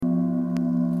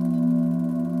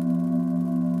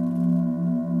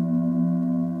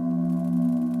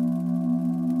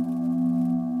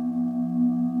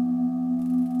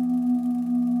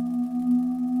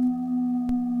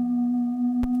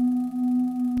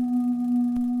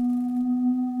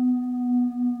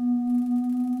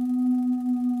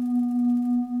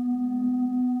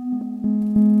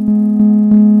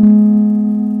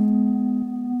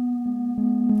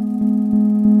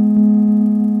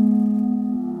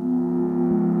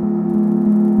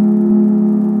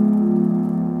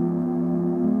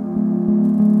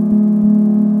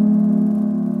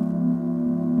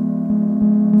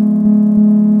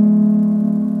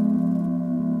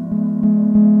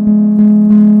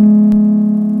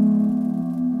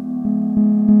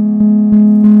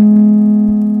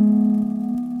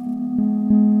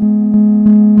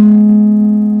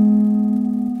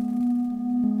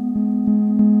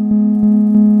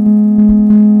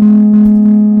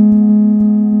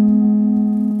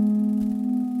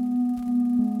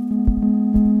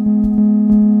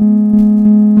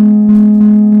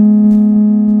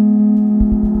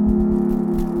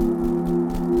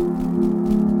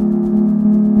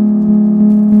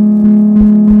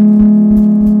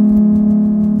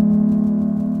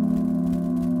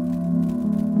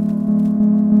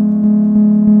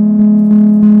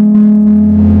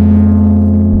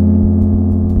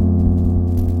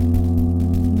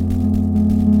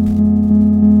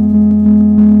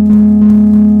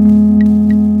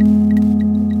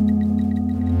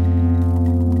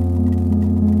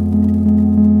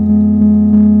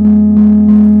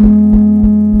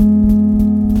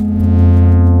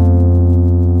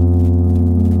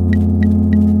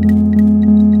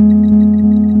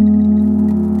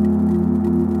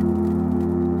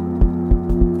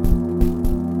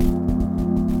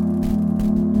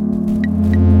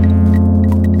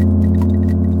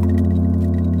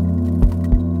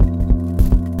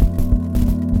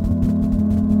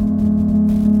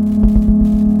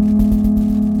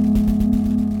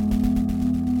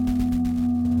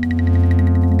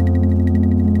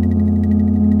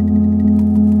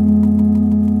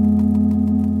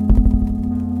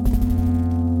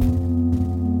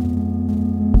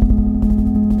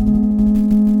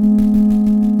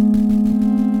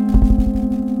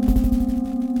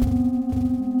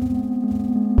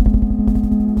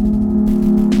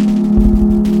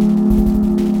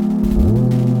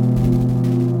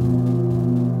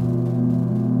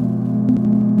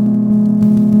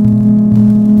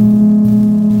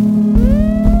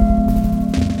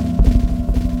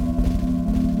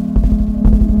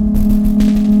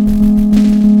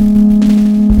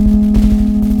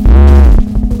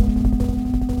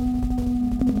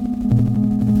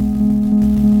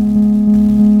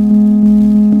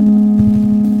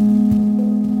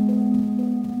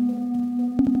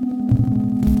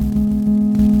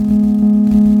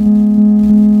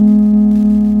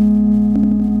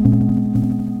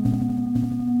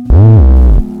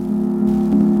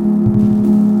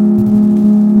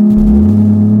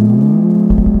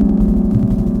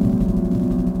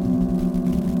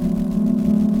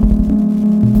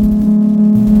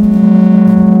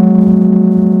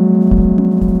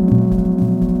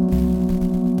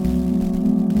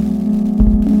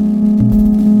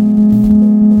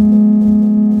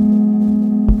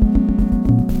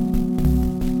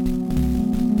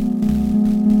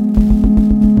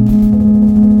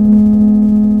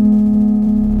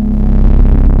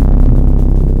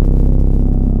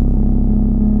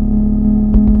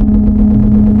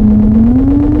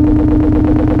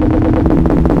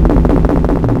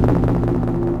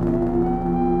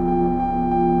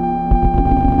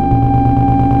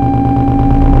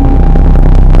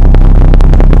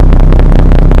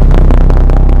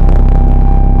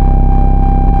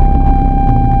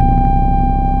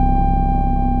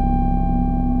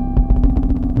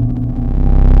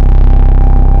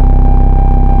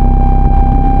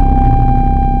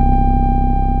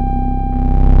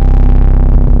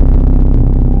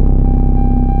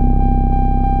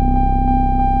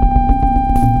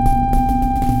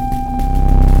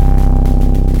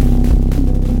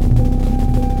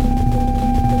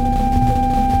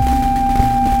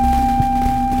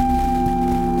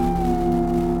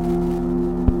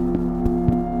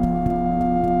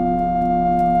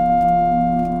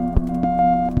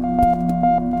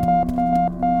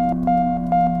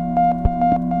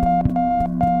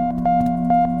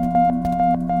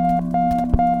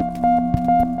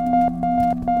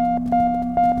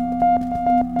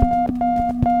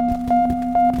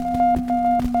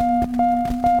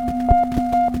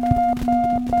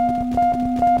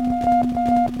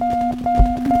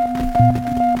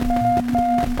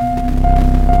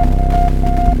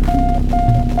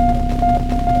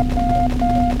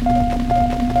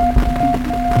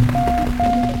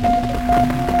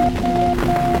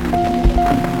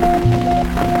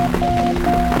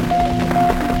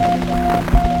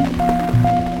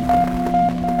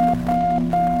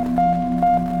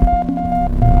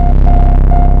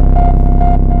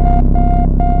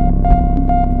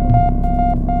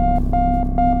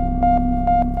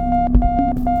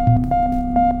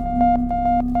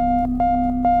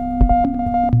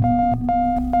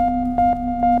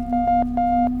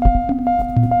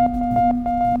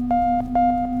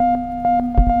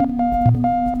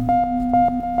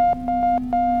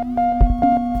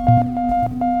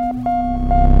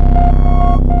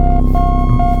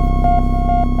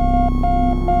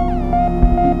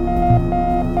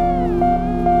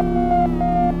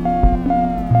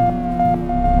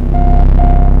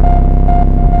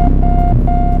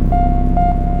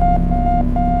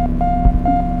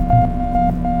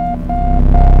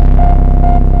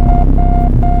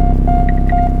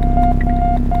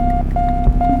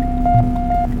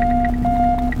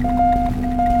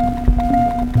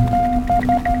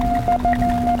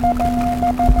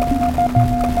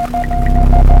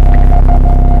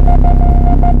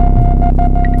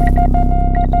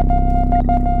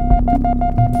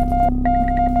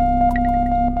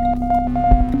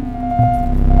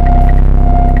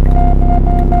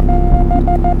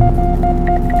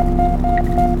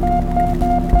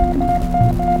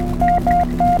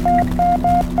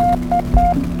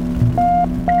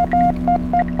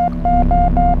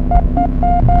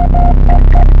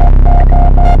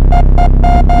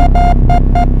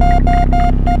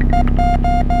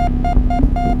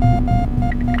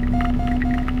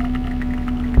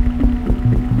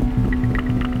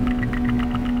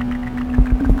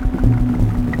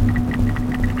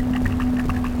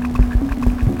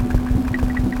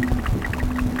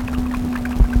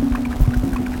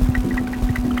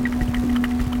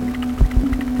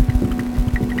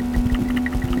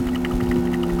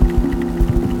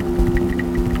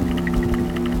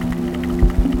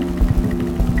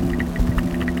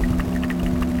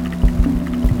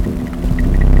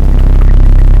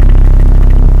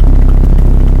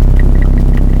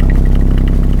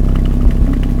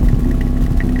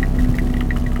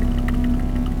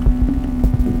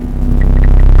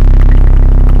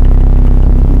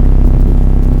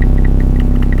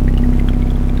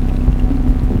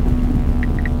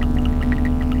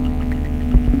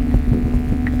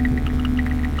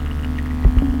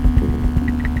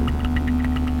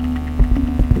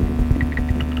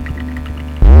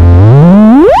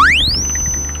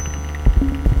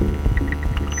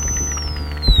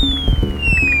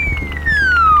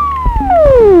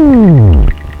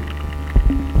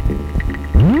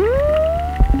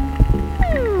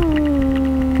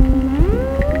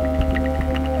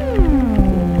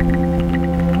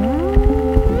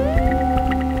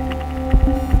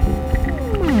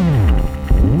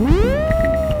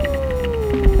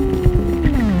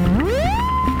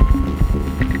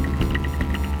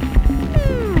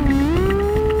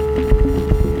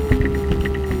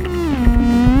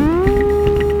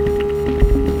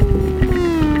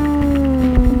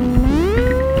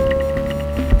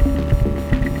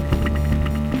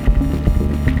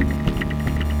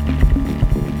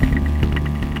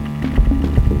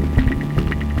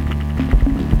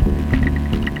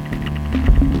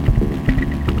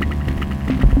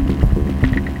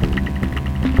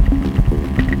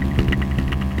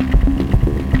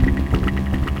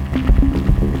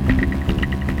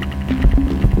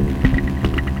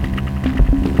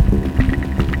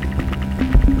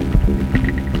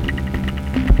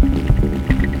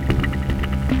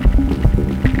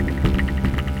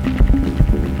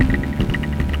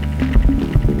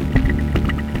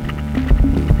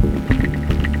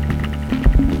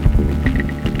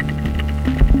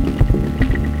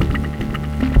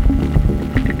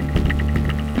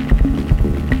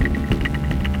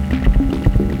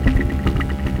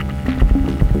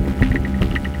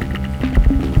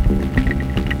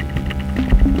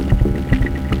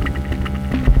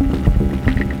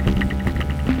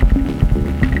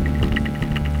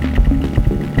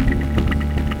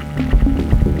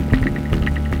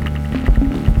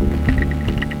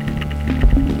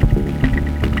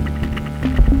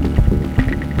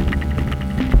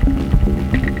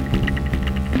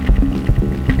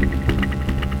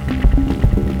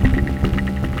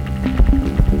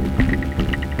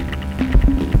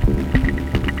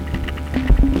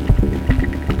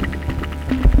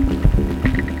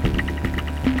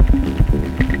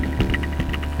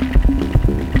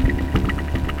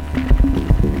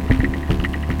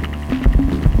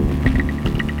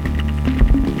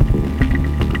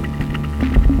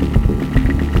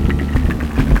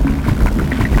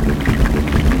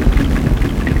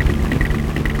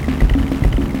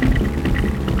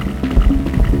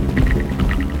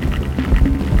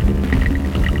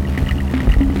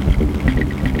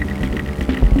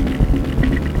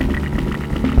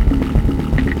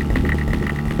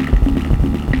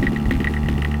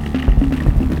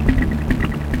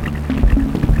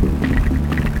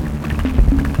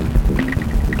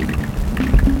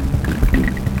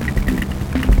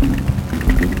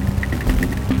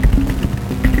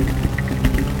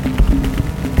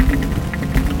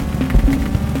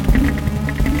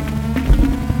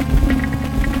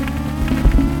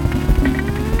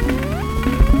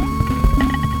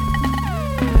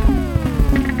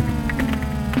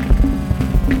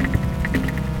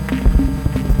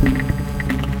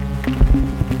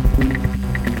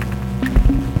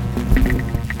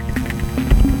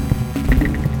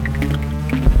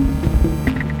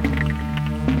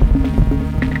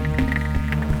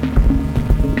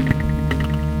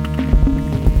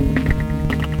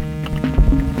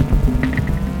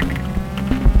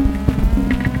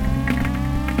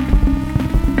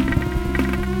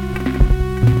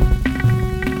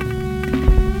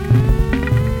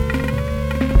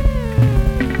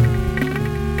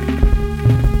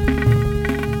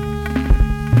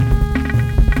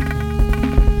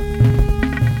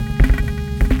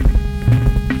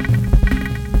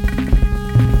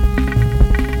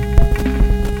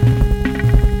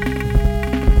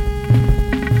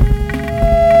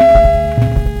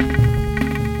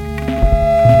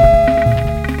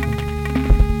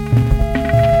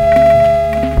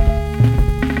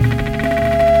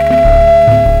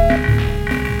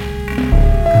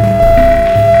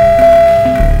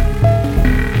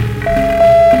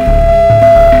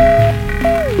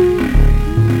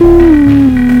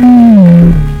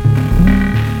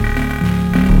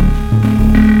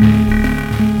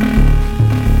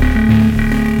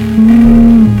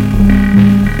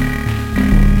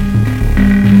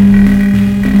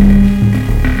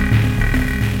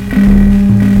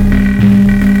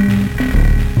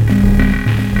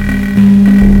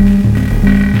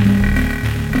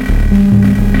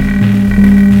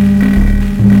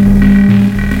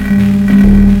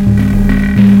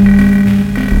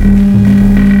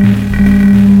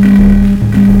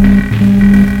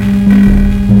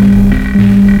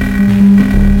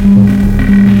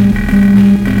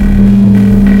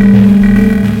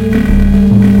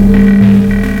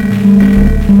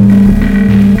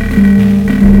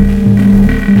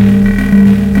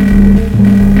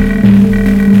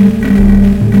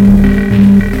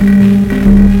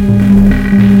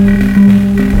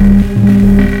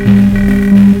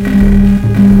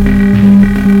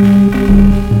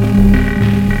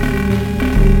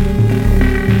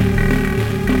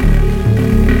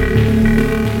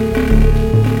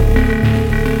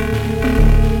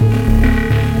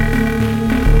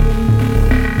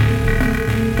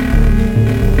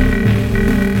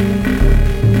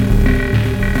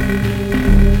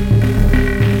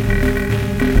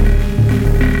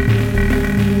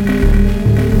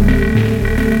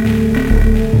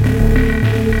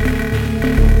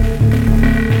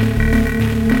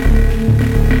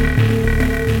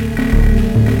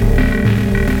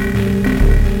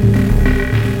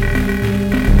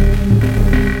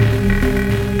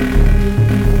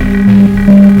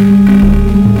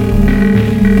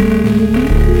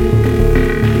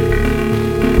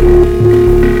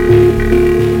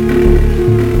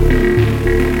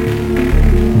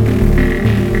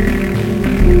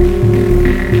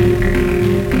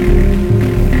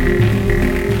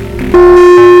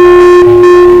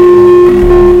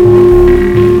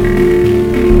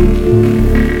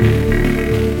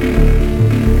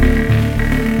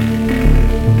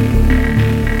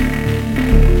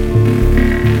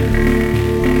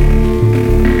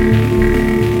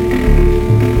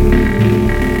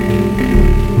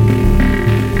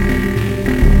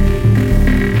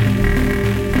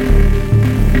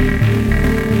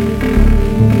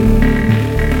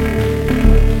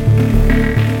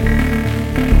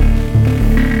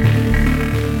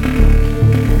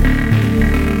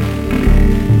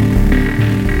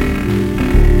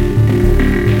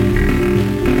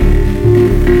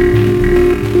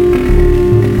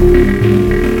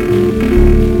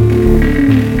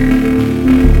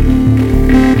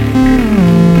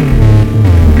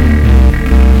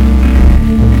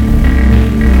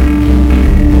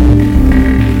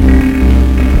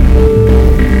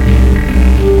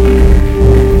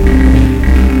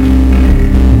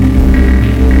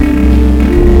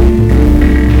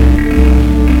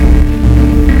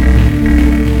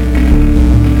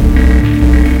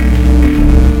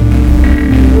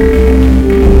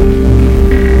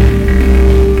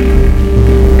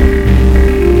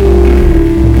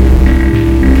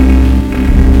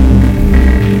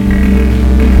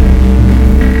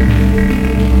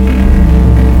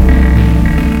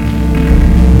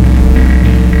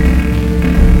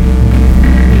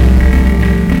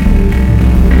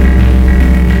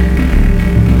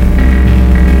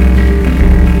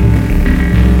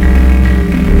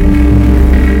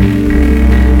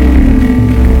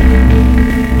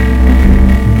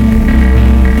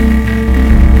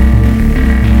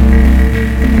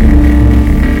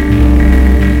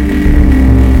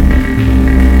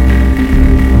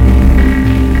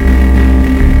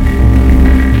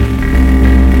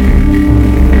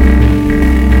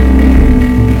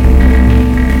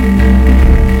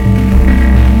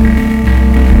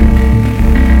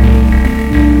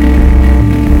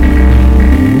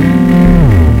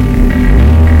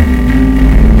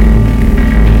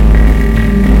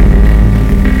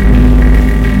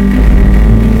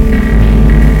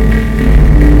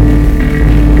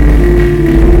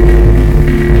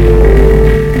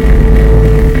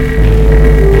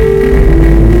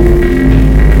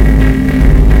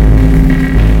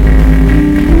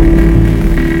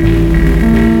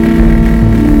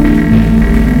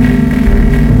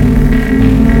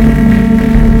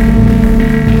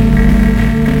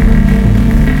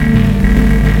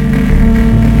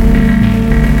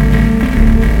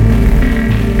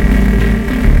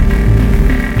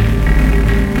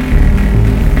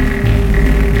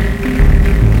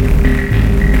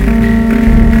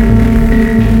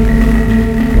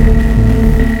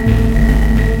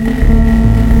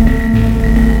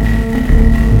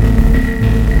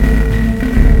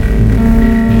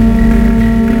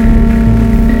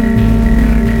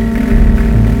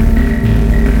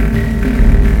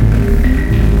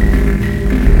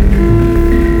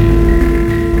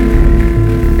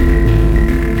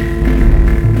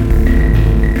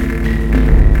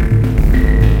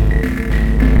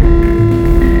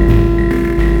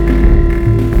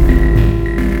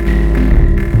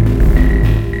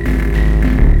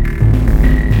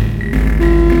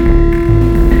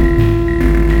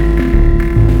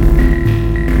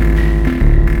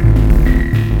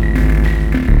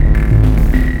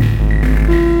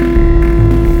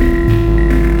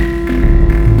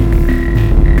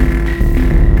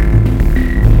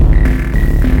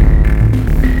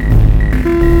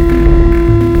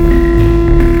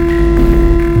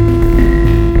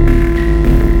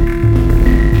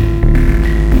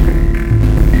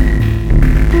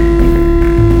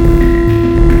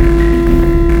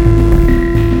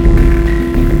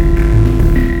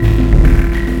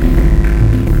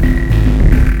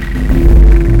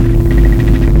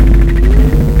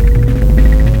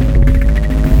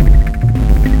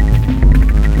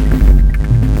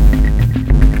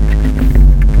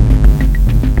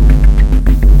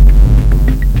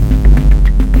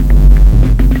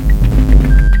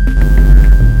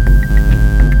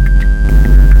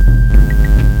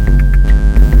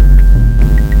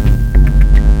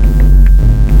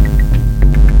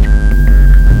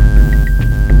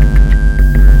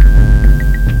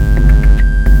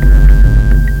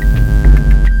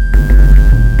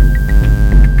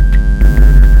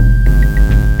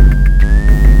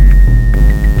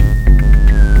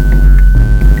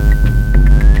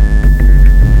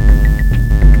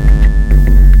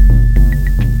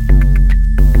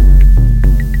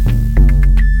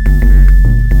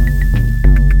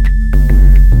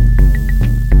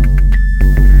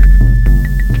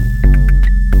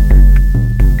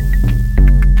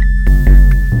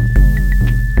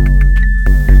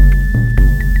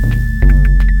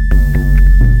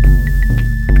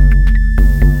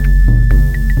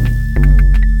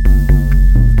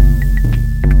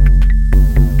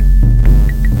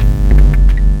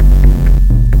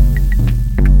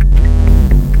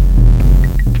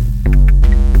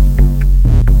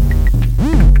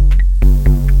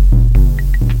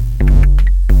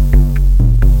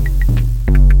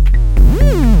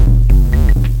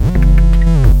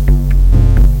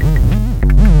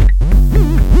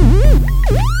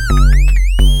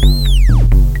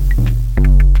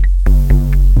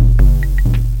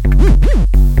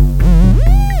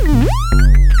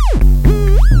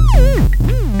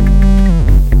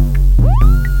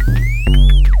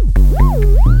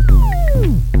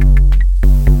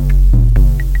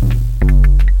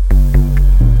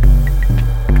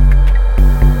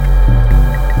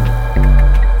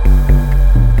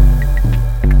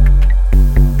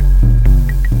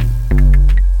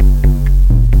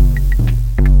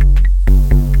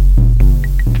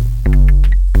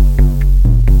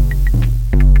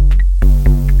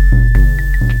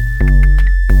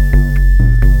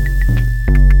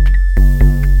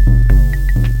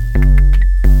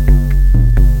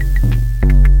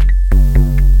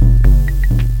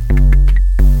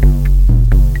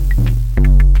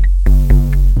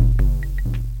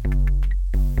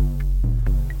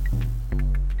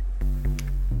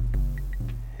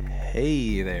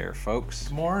Howdy there, folks.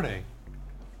 Good morning.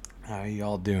 How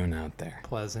y'all doing out there?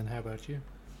 Pleasant. How about you?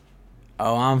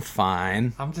 Oh, I'm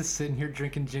fine. I'm just sitting here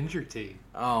drinking ginger tea.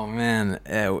 Oh, man.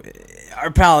 Our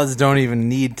palates don't even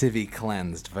need to be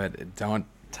cleansed, but don't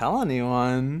tell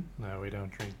anyone. No, we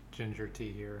don't drink ginger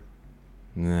tea here.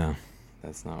 No,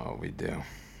 that's not what we do.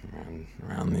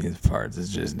 Around these parts, it's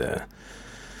just a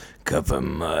cup of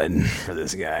mud for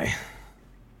this guy.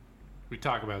 We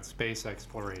talk about space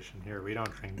exploration here. We don't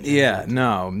drink ginger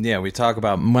Yeah, we talk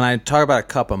about, when I talk about a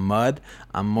cup of mud,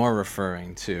 I'm more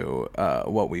referring to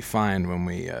what we find when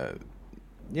we, go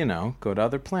to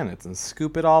other planets and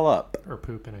scoop it all up. Or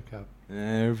poop in a cup.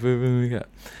 Poop in a cup.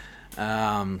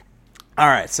 All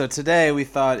right, so today we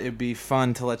thought it'd be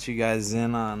fun to let you guys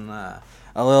in on a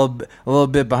little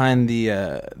bit behind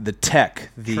the tech,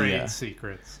 the trade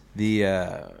secrets.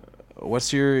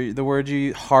 What's the word you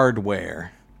use?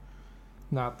 Hardware.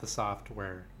 Not the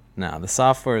software. No, the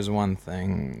software is one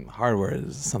thing. Hardware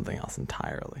is something else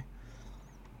entirely.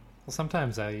 Well,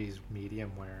 sometimes I use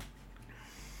medium wear.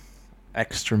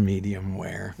 Extra medium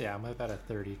wear. Yeah, I'm about a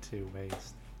 32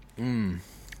 waist.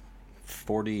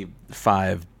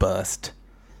 45 bust.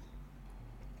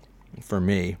 For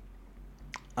me.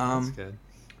 That's good.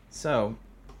 So,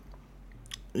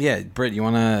 yeah, Britt, you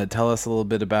want to tell us a little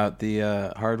bit about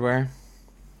the hardware?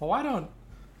 Well, why don't...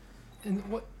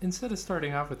 instead of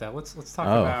starting off with that, let's talk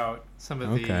about some of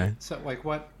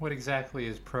what exactly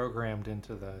is programmed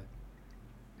into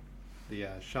the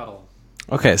shuttle.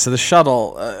 Okay, so the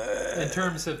shuttle, in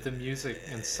terms of the music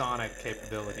and sonic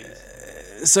capabilities.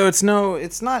 So it's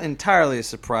not entirely a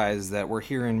surprise that we're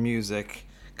hearing music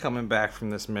coming back from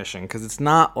this mission, because it's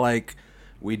not like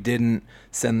we didn't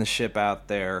send the ship out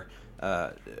there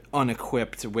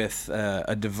unequipped with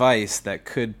a device that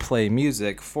could play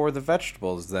music for the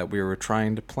vegetables that we were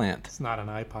trying to plant. It's not an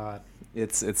iPod.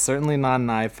 It's certainly not an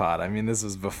iPod. I mean, this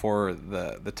was before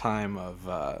the time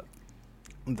of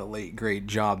the late great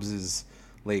Jobs'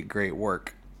 late great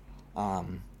work. Yeah,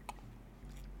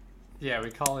 we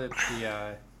call it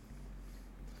the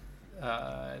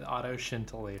auto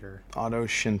scintillator. Auto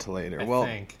scintillator. I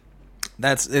think.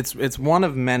 It's one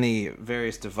of many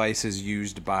various devices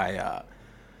used by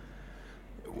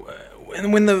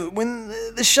when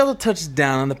the shuttle touches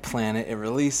down on the planet, it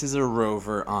releases a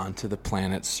rover onto the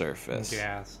planet's surface.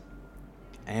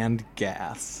 And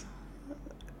gas.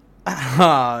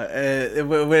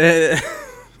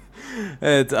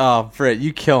 Britt,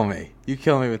 you kill me. You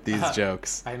kill me with these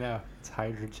jokes. I know. It's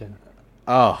hydrogen.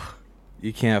 Oh,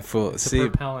 you can't fool it. It's a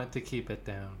propellant to keep it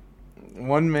down.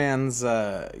 One man's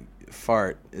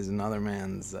fart is another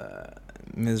man's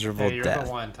miserable you're death.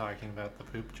 The one talking about the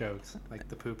poop jokes, like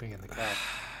the pooping in the cup.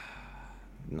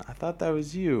 I thought that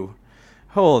was you.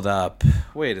 Hold up.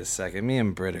 Wait a second. Me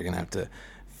and Britt are going to have to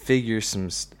figure some...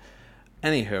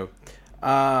 Anywho,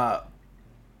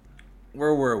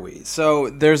 where were we? So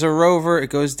there's a rover. It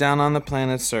goes down on the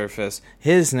planet's surface.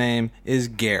 His name is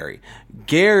Gary.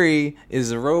 Gary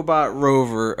is a robot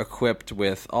rover equipped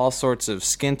with all sorts of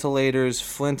scintillators,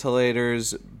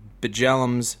 flintillators,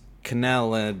 bejellums,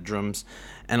 canelodrums,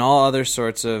 and all other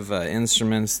sorts of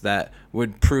instruments that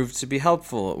would prove to be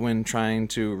helpful when trying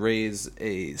to raise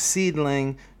a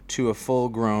seedling to a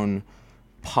full-grown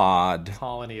pod.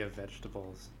 Colony of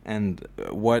vegetables. And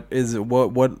what is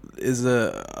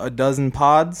a dozen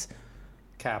pods?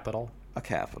 Capital. A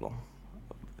capital.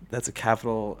 That's a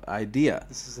capital idea.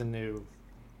 This is a new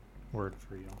word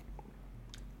for you.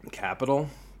 Capital?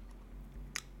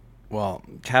 Well,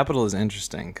 capital is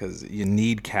interesting because you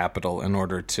need capital in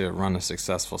order to run a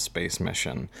successful space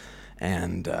mission.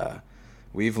 And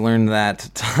we've learned that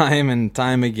time and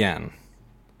time again.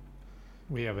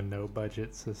 We have a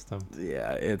no-budget system.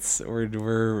 Yeah,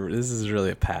 we're this is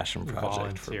really a passion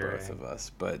project for both of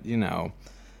us. But,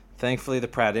 thankfully the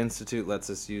Pratt Institute lets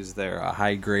us use their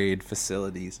high-grade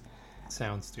facilities.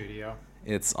 Sound studio.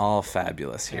 It's all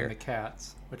fabulous here. And the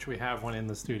cats, which we have one in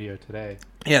the studio today.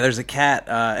 Yeah, there's a cat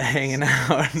hanging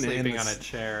out. Sleeping on a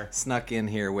chair. Snuck in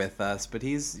here with us, but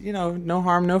he's, no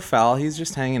harm, no foul. He's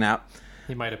just hanging out.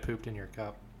 He might have pooped in your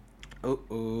cup.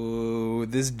 Oh,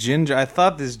 this ginger. I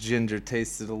thought this ginger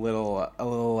tasted a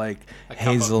little like a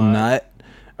hazelnut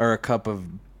or a cup of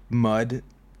mud,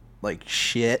 like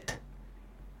shit.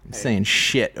 I'm saying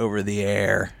shit over the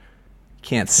air.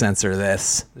 Can't censor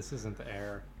this. This isn't the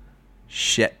air.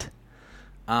 Shit.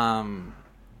 Do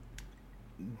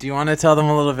you want to tell them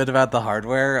a little bit about the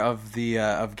hardware of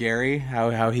of Gary,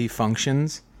 how he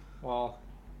functions? Well,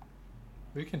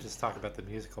 we can just talk about the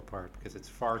musical part because it's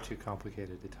far too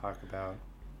complicated to talk about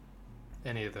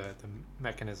any of the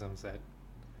mechanisms that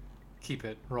keep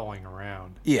it rolling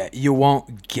around. Yeah, you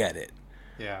won't get it.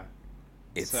 Yeah.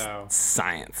 It's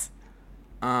science.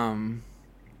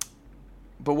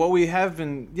 But what we have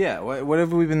been, what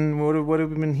have we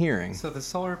been hearing? So the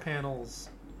solar panels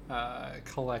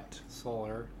collect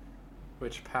solar,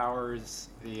 which powers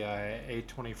the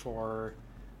A24,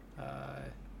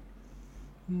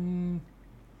 and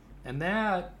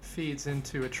that feeds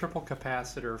into a triple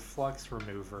capacitor flux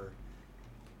remover.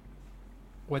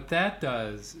 What that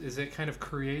does is it kind of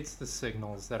creates the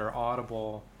signals that are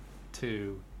audible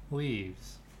to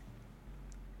leaves.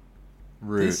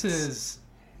 Roots.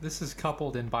 This is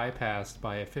coupled and bypassed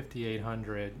by a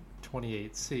 5800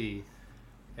 28C,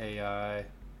 a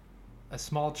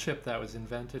small chip that was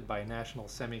invented by National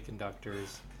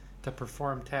Semiconductors to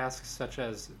perform tasks such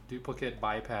as duplicate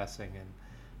bypassing and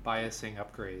biasing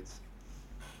upgrades.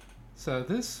 So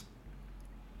this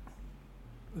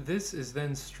is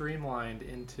then streamlined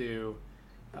into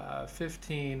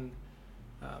 15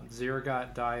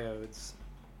 Zerogot diodes,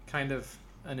 kind of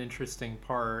an interesting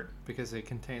part because it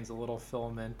contains a little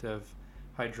filament of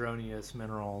hydronious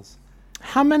minerals.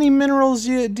 How many minerals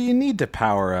do you need to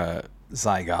power a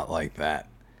Zygot like that?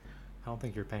 I don't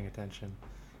think you're paying attention.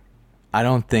 I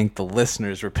don't think the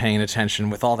listeners were paying attention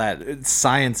with all that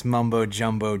science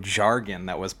mumbo-jumbo jargon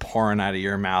that was pouring out of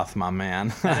your mouth, my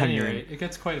man. At any rate, it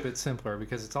gets quite a bit simpler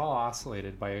because it's all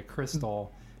oscillated by a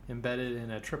crystal embedded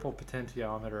in a triple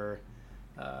potentiometer,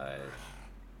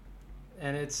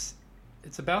 and it's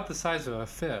about the size of a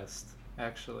fist,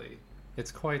 actually.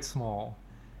 It's quite small.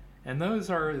 And those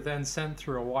are then sent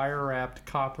through a wire-wrapped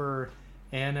copper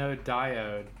anode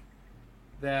diode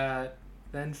that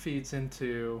then feeds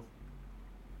into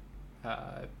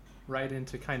right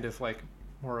into kind of like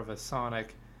more of a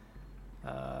sonic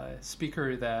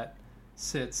speaker that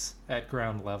sits at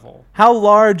ground level. How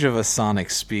large of a sonic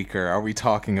speaker are we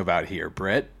talking about here,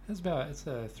 Britt? It's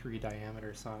a 3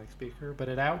 diameter sonic speaker, but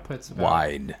it outputs about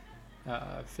wide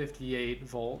 58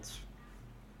 volts.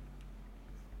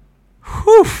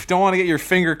 Whew! Don't want to get your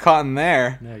finger caught in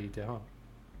there. No, you don't.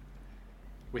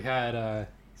 We had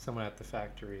someone at the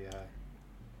factory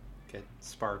get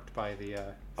sparked by the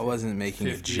I wasn't making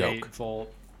a joke. 58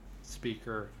 volt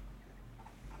speaker,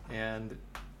 and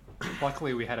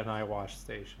luckily we had an eye wash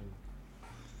station.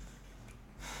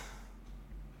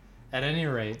 At any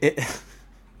rate,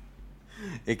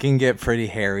 it can get pretty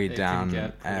hairy down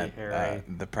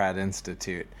at the Pratt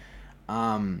Institute.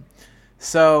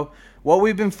 So what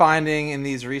we've been finding in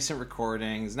these recent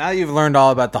recordings, now that you've learned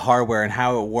all about the hardware and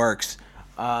how it works,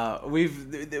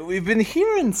 we've been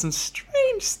hearing some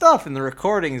strange stuff in the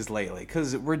recordings lately,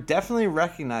 because we're definitely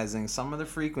recognizing some of the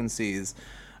frequencies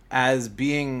as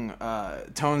being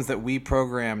tones that we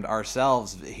programmed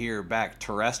ourselves here back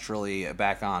terrestrially,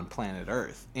 back on planet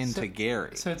Earth, into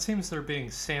Gary. So it seems they're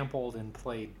being sampled and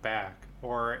played back,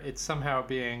 or it's somehow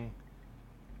being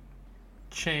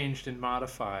changed and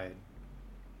modified.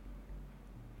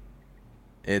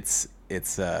 It's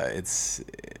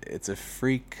a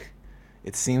freak.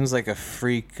 It seems like a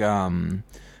freak.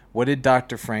 What did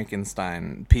Dr.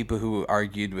 Frankenstein, people who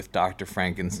argued with Dr.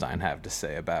 Frankenstein, have to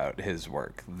say about his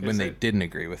work when they didn't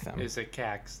agree with him? Is it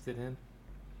caxtident?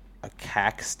 A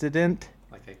caxtident?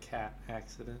 Like a cat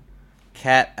accident?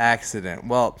 Cat accident.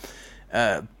 Well,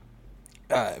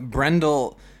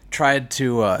 Brendel tried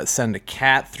to send a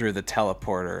cat through the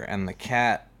teleporter, and the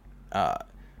cat...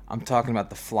 I'm talking about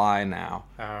the fly now.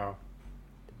 Oh.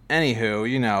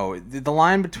 Anywho, the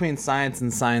line between science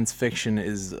and science fiction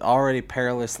is already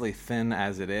perilously thin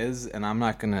as it is, and I'm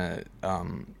not going to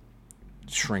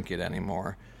shrink it any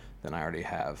more than I already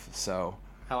have. So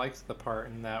I liked the part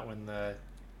in that when the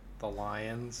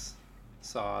lions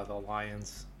saw the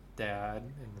lion's dad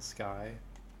in the sky.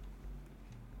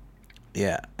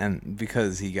 Yeah, and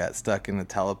because he got stuck in the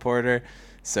teleporter,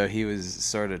 so he was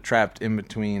sort of trapped in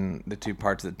between the two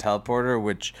parts of the teleporter,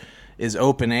 which is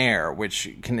open air, which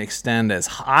can extend as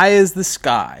high as the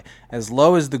sky, as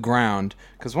low as the ground,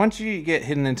 because once you get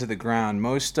hidden into the ground,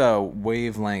 most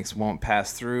wavelengths won't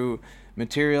pass through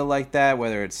material like that,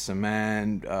 whether it's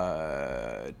cement,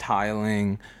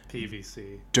 tiling,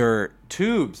 PVC, dirt,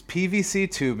 tubes.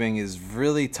 PVC tubing is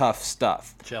really tough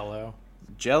stuff.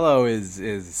 Jello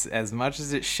is as much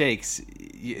as it shakes,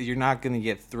 you're not going to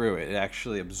get through it. It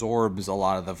actually absorbs a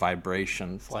lot of the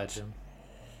vibration.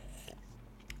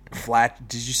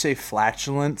 Did you say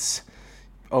flatulence?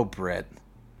 Oh, Britt.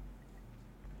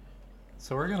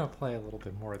 So we're gonna play a little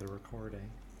bit more of the recording.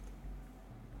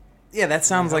 Yeah, that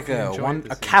sounds like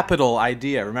a capital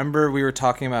idea. Remember we were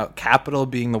talking about capital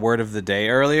being the word of the day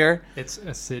earlier? It's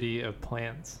a city of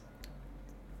plants.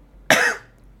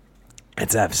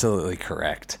 It's absolutely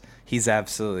correct. He's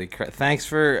absolutely correct. Thanks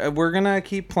for... we're gonna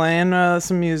keep playing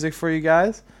some music for you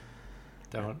guys.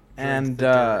 Don't. And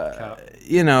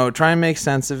try and make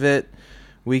sense of it.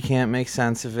 We can't make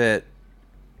sense of it.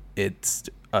 It's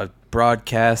a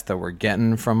broadcast that we're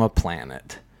getting from a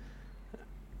planet.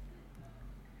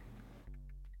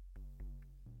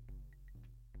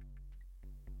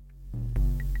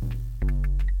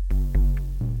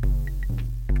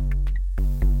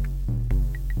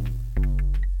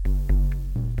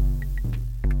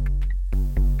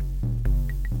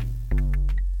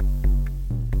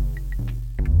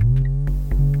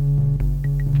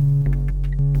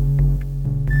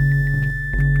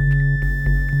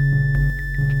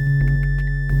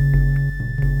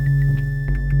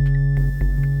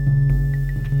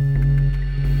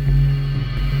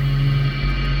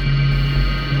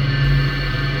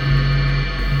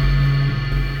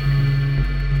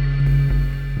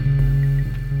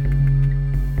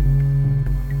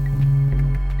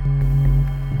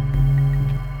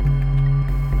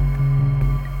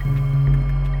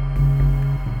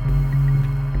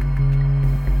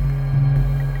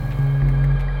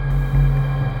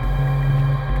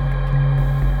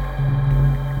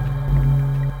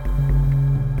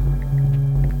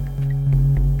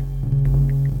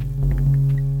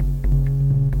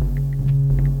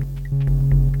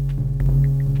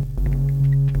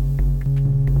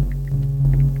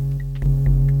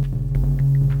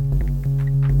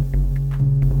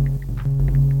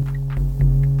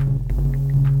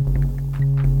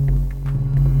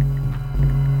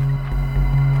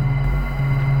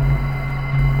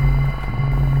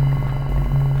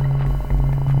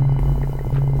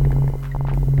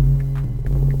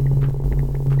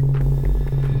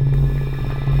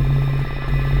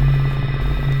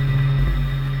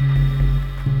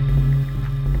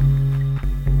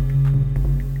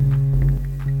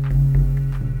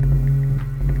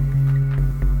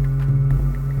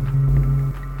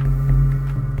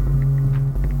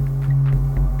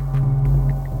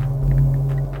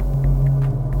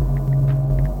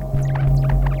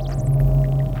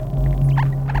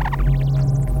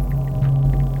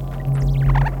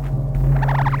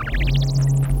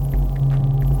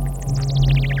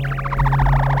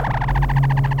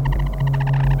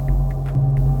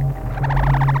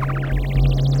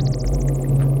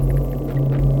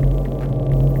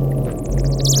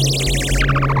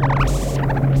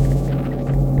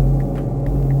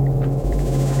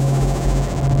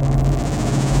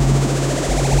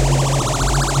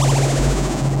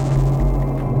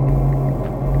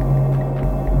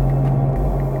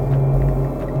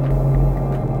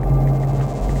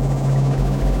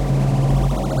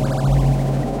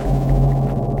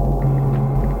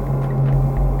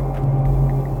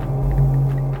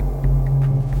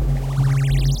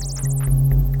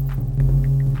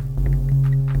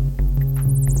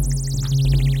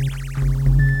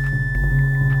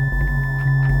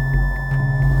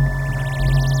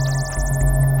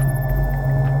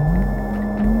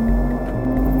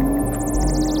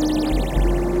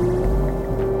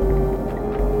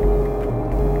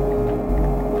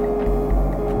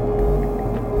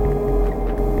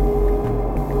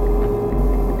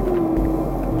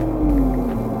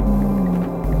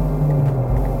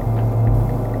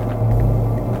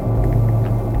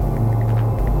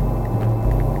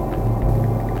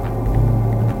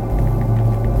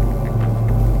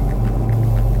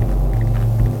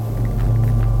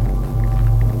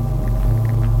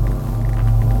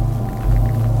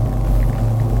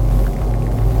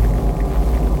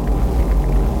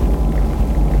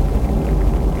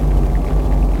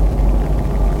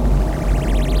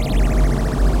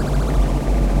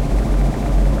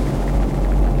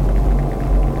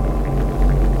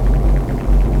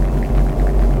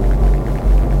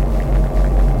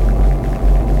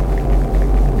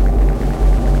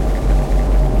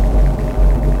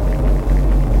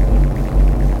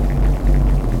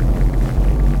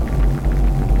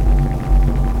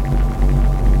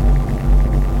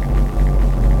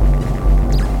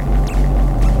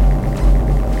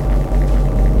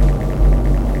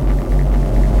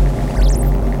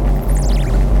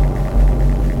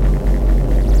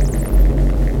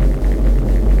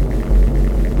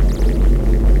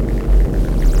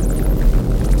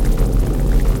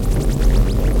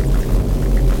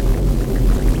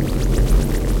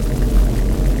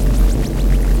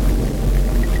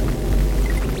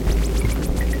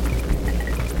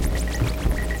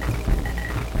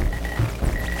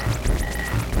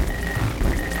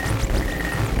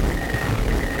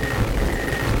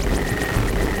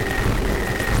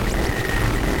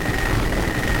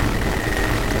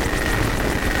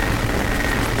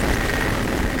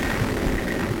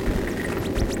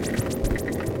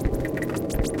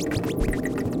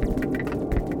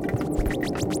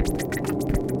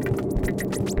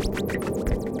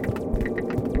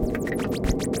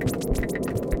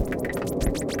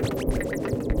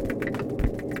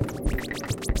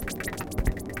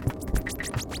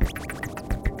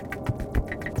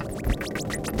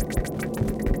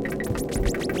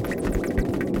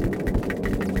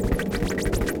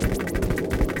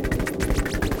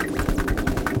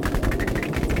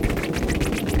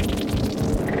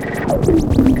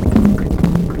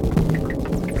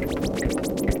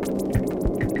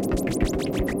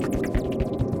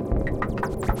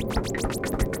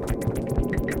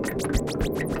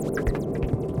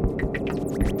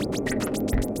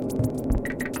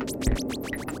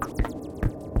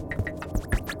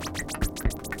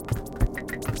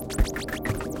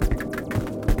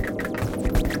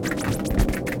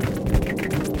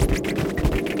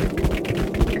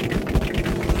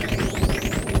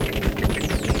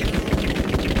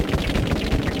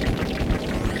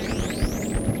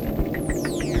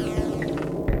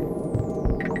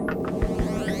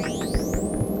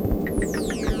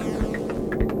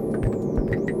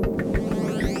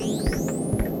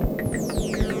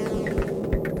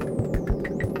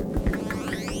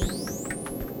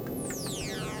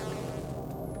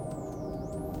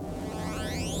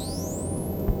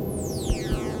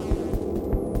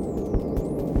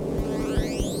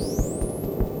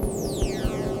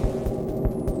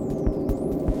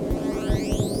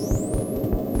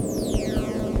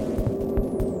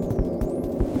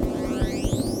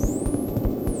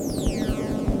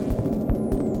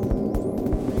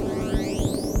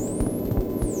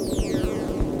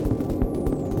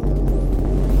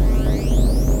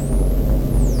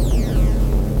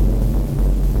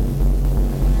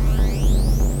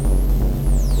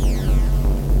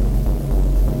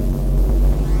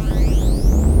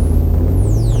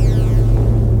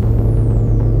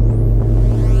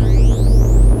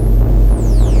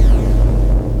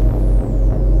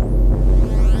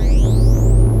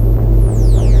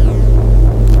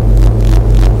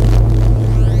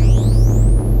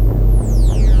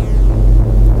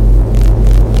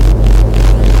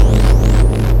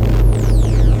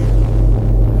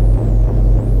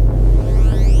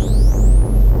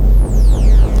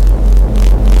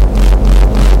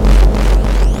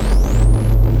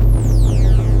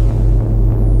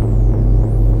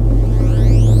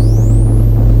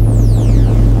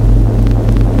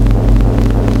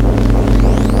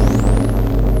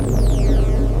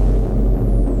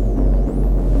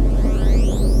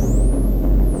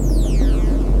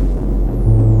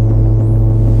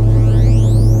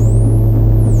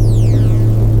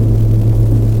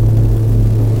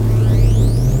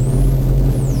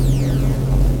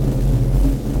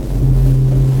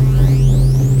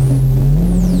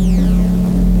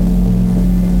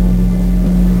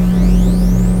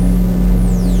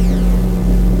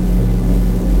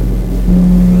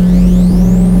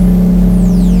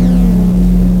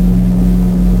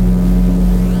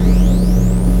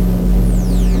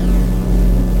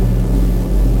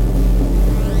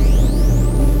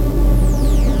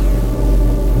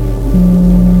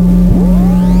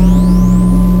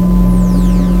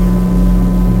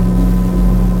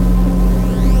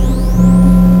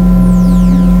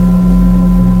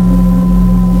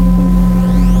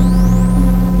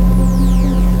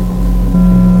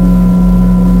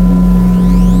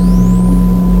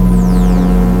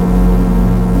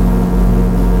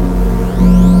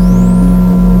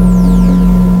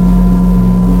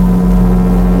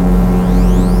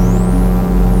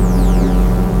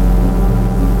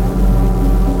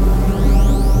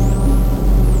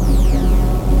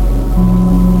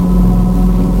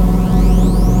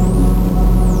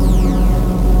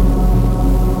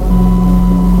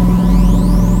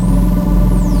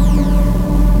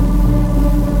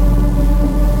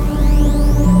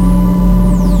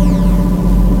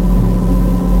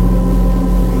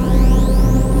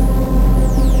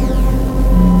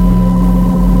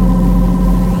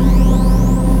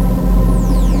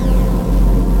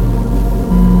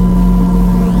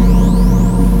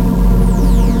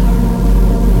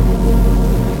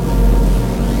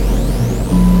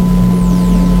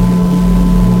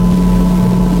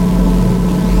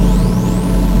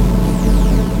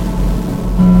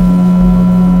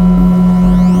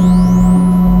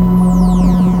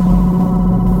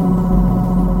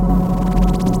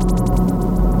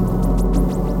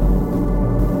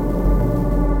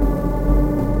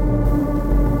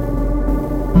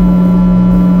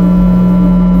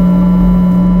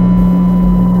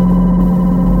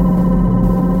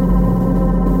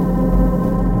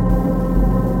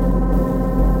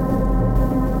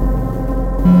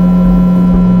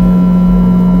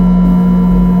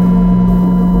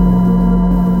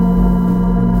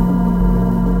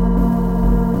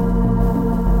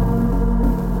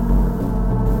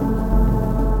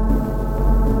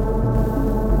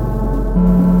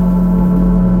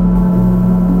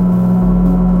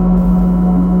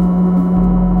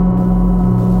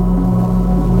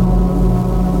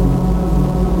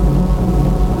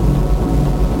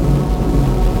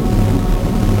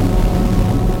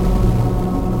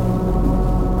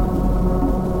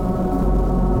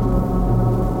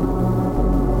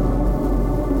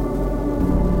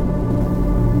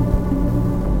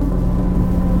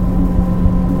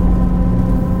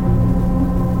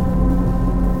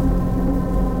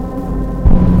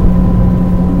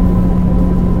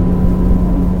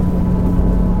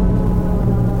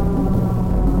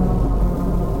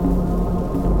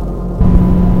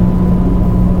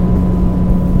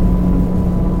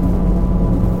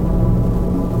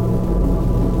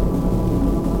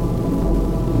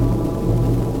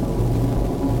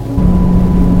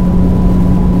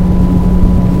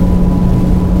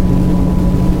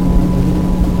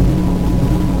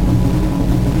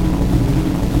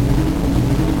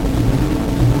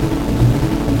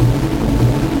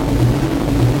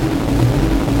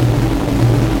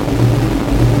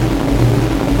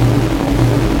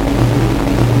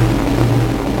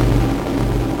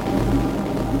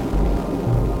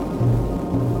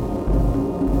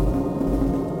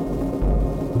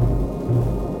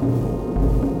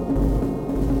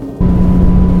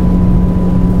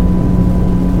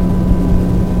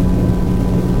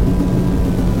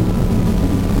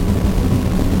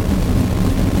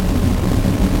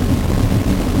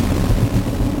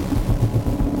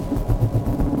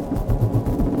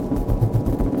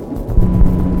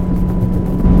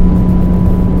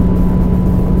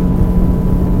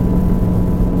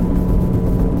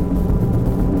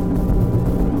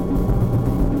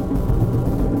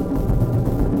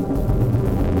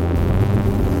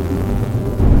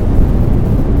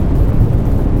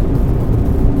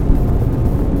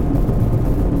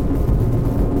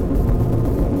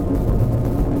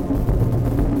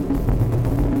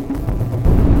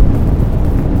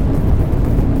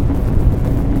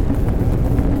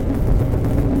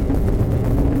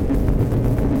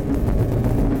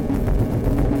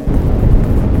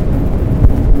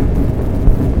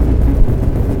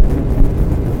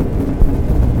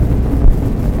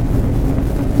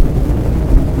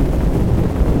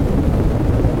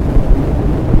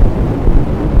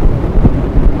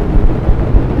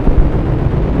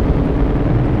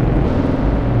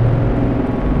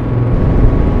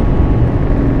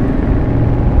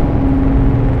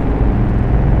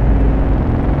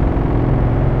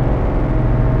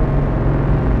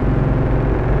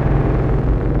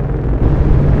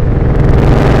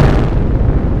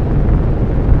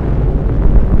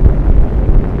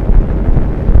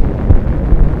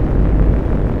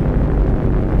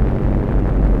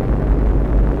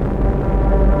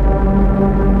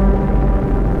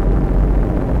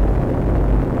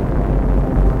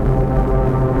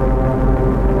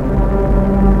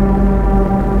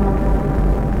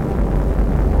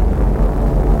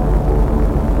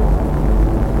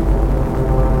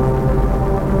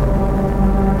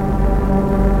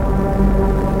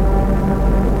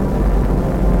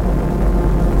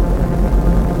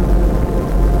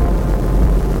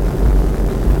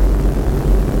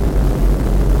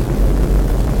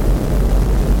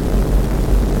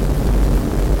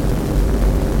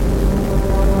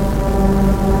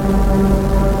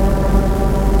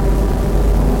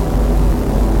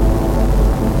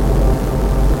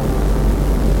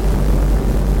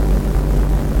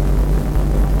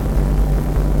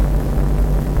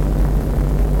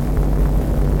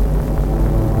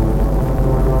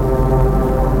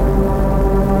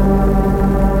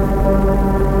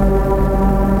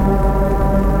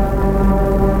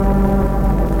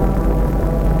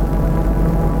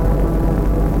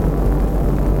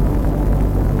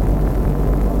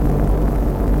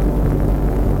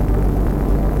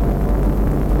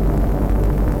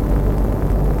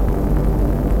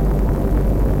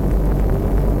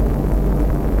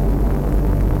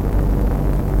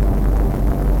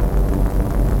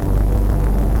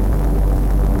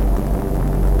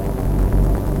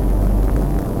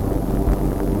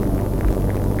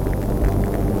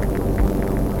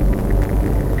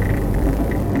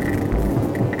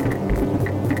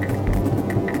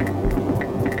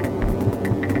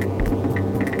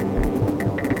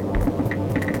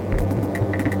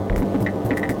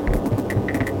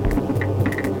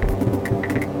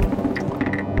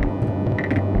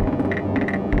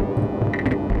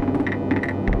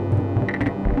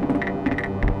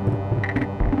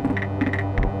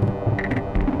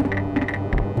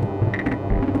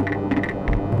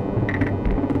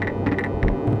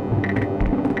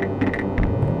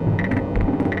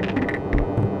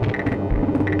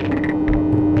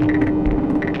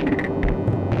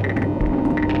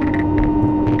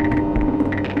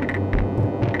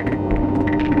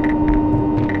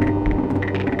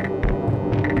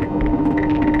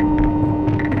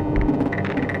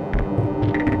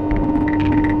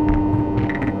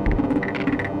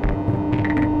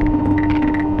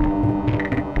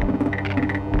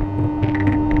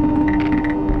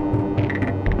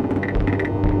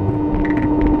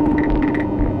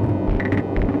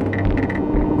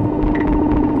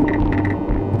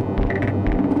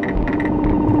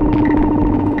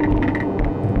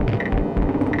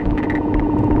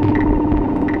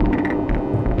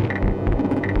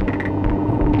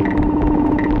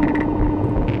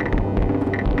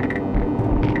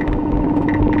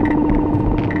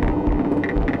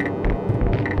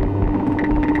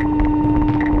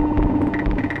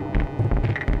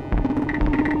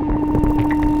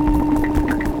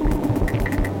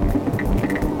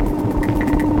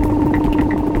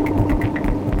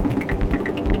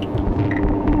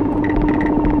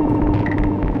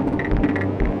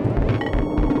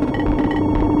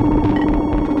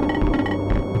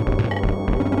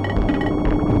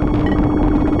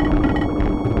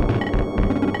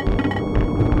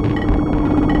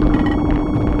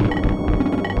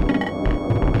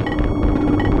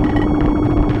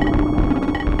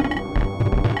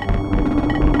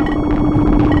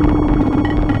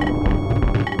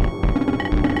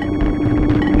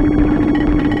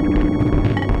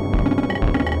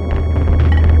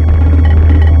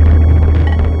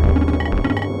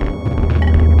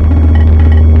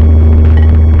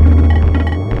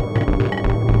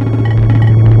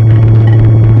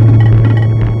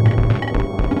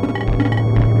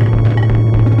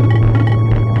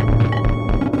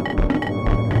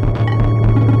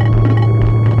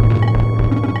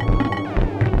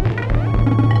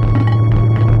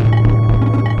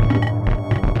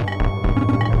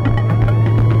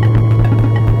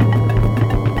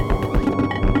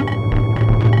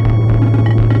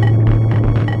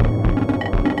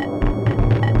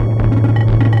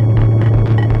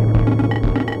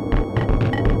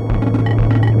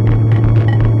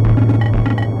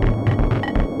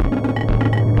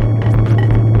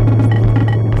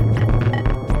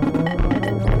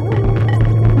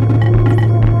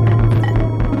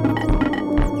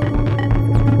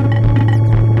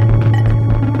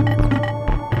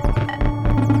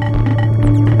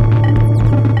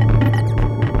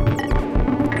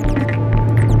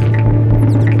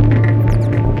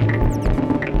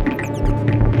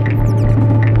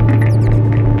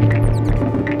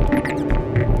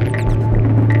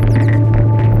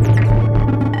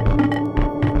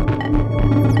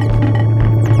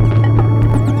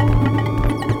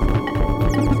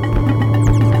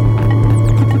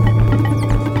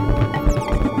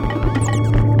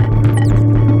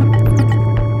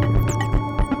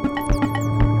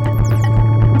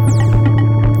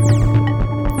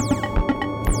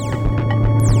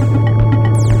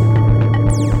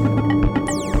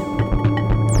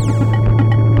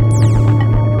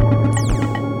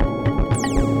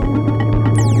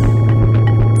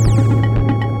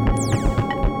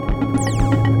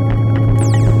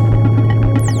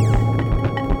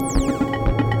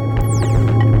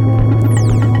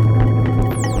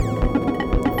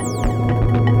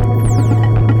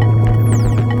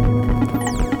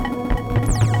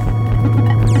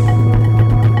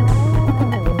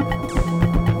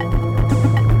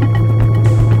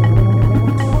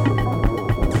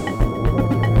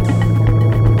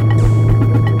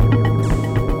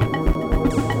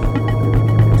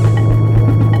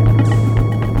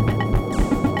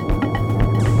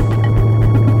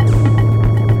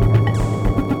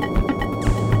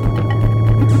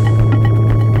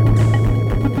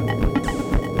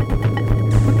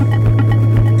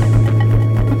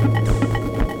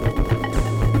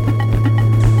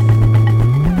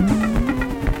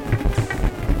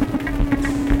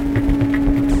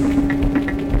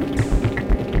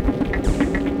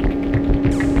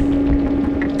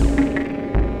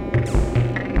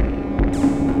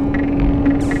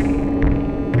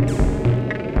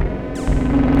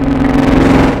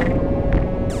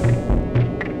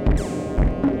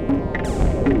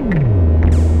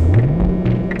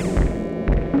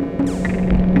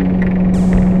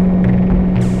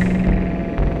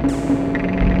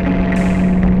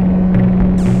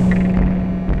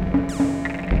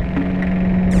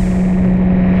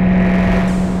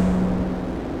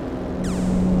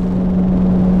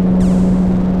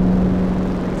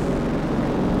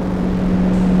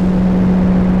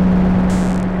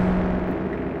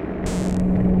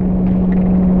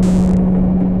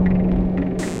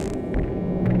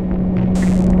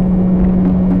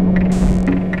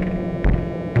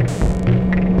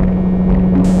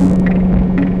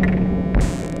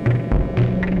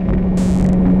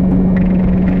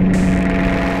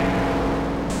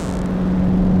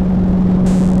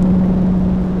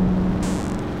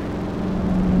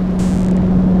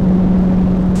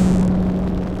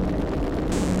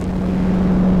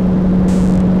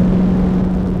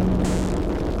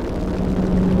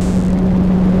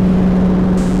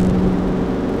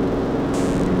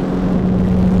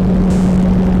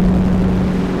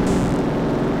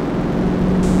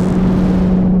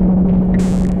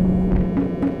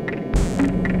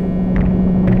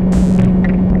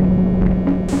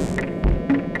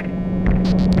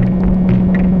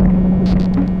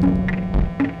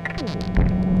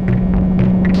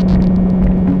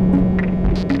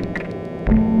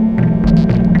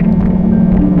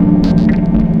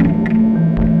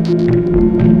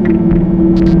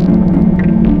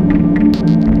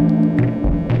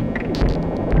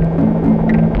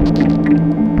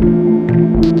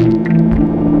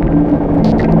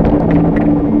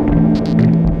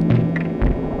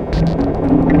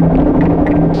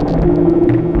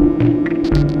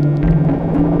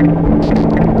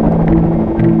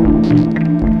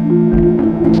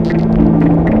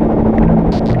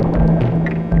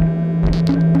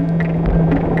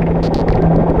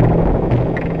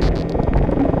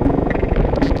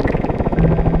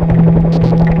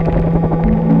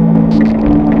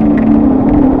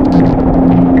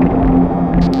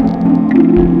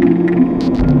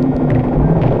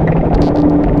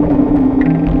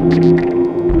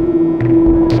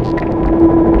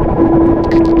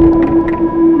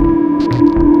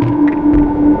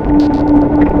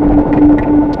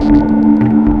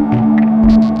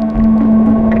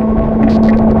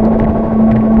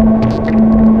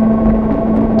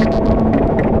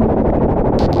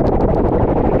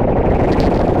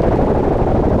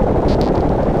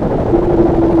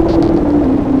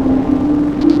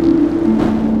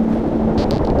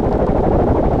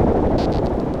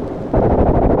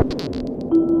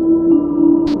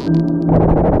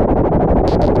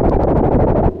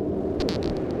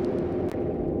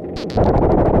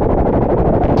 Bye.